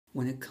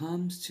When it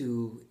comes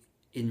to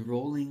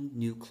enrolling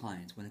new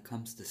clients, when it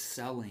comes to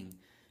selling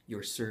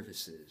your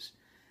services,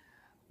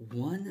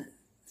 one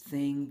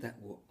thing that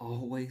will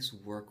always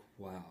work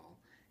well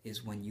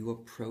is when you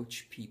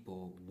approach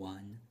people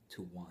one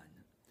to one.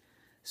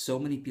 So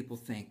many people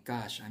think,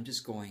 gosh, I'm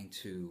just going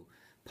to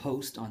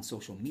post on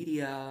social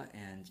media,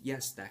 and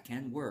yes, that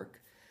can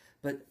work.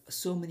 But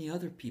so many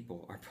other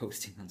people are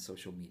posting on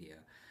social media.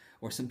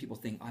 Or some people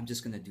think, I'm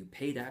just going to do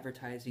paid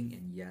advertising,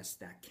 and yes,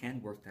 that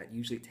can work. That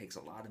usually takes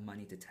a lot of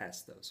money to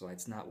test, though. So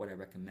it's not what I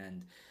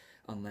recommend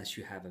unless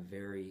you have a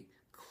very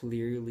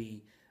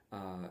clearly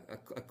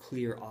a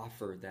clear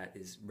offer that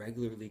is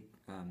regularly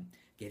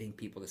getting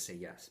people to say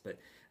yes. But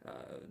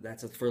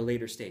that's for a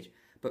later stage.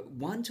 But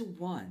one to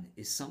one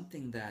is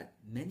something that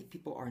many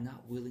people are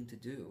not willing to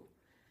do.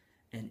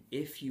 And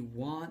if you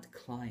want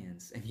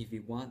clients and if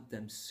you want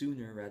them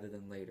sooner rather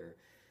than later,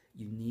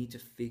 you need to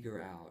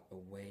figure out a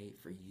way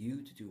for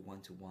you to do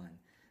one to one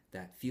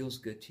that feels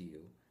good to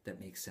you, that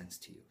makes sense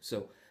to you.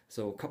 So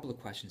a couple of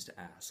questions to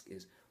ask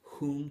is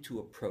whom to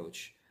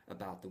approach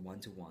about the one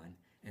to one,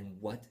 and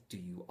what do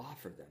you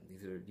offer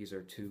them? These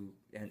are two,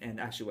 and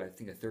actually, I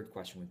think a third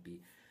question would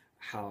be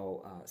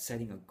how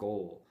setting a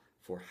goal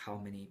for how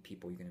many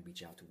people you're going to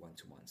reach out to one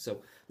to one.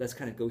 So let's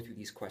kind of go through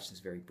these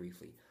questions very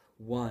briefly.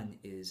 One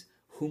is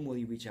whom will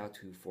you reach out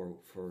to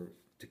for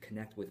to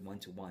connect with one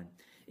to one?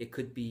 It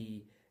could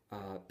be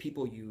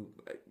people you.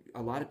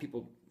 A lot of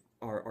people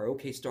are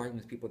okay starting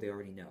with people they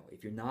already know.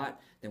 If you're not,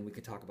 then we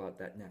could talk about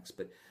that next.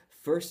 But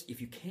first, if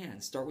you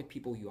can, start with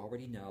people you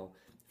already know,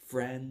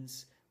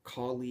 friends,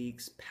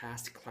 colleagues,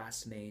 past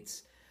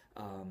classmates,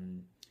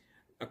 um,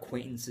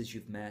 acquaintances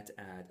you've met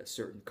at a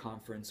certain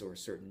conference or a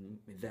certain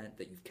event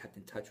that you've kept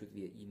in touch with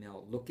via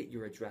email. Look at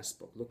your address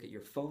book, look at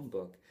your phone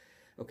book,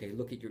 okay,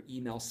 look at your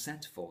email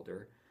sent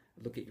folder,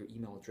 look at your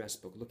email address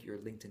book, look at your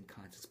LinkedIn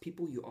contacts,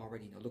 people you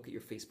already know, look at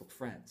your Facebook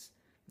friends,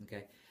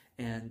 okay,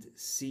 and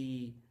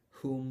see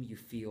whom you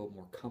feel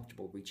more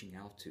comfortable reaching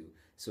out to.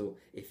 So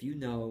if you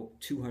know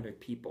 200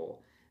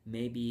 people,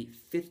 maybe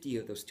 50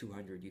 of those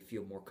 200 you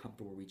feel more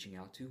comfortable reaching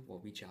out to, well,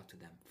 reach out to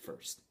them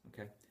first,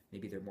 okay?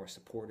 Maybe they're more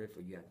supportive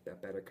or you have a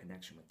better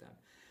connection with them.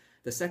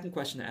 The second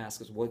question to ask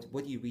is what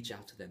do you reach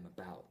out to them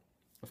about?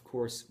 Of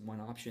course,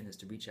 one option is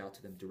to reach out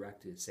to them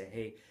directly and say,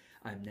 hey,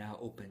 I'm now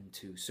open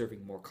to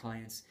serving more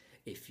clients.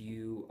 If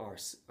you are,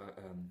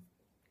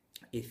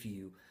 if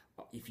you,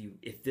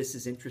 if this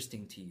is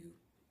interesting to you,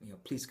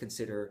 please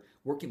consider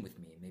working with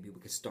me. Maybe we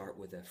could start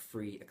with a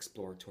free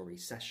exploratory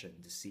session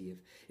to see if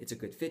it's a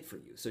good fit for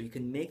you. So you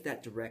can make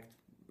that direct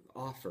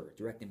offer,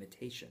 direct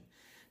invitation.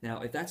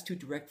 Now, if that's too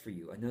direct for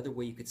you, another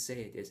way you could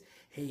say it is,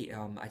 hey,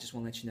 I just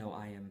want to let you know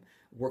I am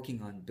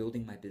working on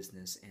building my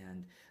business,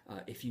 and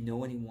if you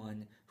know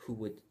anyone who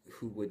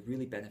would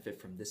really benefit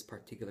from this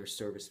particular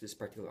service, this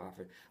particular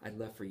offer, I'd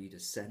love for you to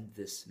send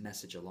this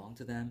message along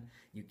to them.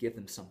 You give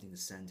them something to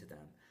send to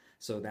them.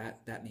 So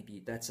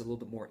that's a little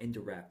bit more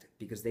indirect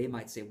because they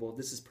might say, well,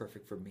 this is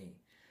perfect for me.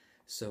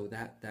 So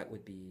that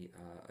would be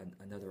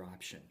another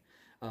option.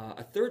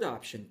 A third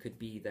option could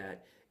be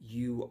that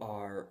you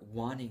are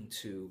wanting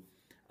to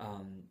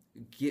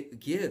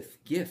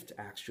gift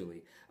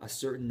actually a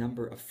certain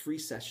number of free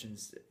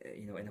sessions,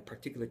 in a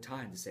particular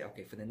time to say,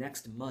 okay, for the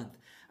next month,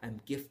 I'm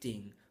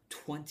gifting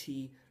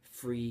 20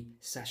 free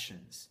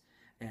sessions.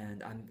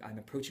 And I'm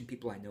approaching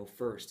people I know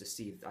first to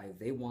see if either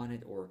they want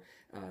it or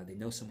they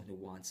know someone who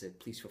wants it.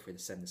 Please feel free to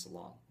send this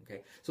along.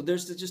 Okay, so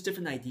there's just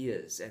different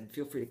ideas, and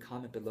feel free to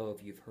comment below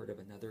if you've heard of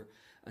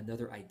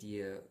another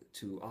idea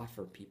to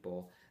offer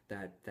people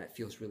that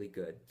feels really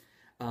good.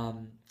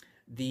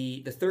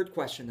 The third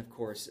question, of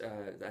course,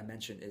 I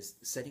mentioned is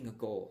setting a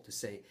goal to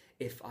say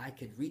if I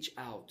can reach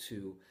out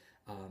to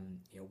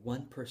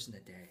one person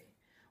a day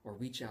or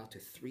reach out to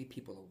 3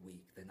 people a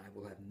week, then I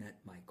will have met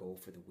my goal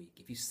for the week.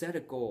 If you set a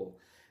goal,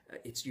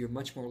 you're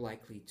much more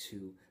likely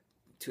to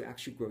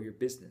actually grow your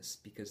business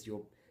because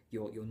you'll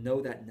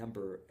know that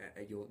number.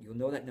 You'll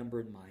know that number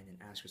in mind and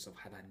ask yourself,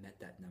 have I met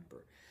that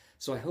number?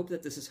 So I hope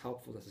that this is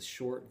helpful as a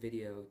short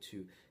video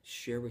to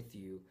share with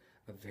you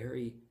a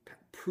very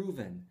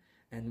proven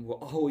and will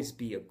always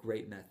be a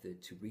great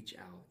method to reach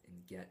out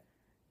and get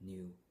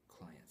new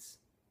clients.